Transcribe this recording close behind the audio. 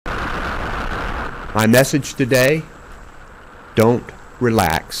My message today, don't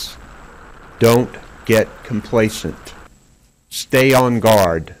relax. Don't get complacent. Stay on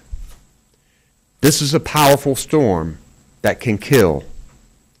guard. This is a powerful storm that can kill.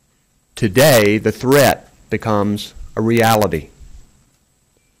 Today, the threat becomes a reality.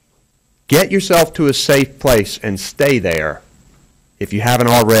 Get yourself to a safe place and stay there if you haven't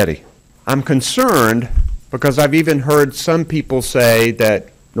already. I'm concerned because I've even heard some people say that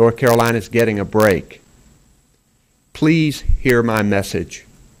North Carolina is getting a break. Please hear my message.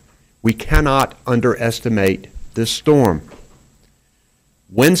 We cannot underestimate this storm.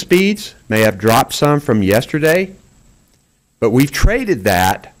 Wind speeds may have dropped some from yesterday, but we've traded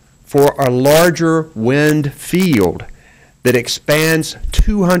that for a larger wind field that expands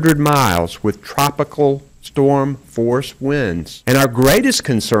 200 miles with tropical storm force winds. And our greatest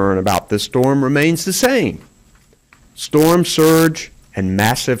concern about this storm remains the same: storm surge and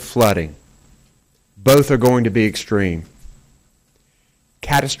massive flooding. Both are going to be extreme.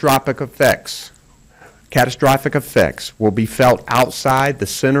 Catastrophic effects will be felt outside the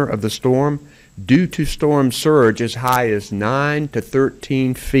center of the storm due to storm surge as high as 9 to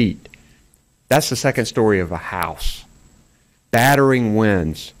 13 feet. That's the second story of a house. Battering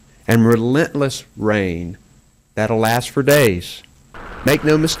winds and relentless rain that'll last for days. Make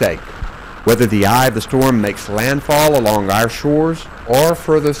no mistake, whether the eye of the storm makes landfall along our shores or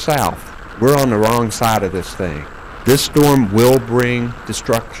further south, we're on the wrong side of this thing. This storm will bring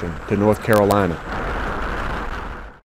destruction to North Carolina.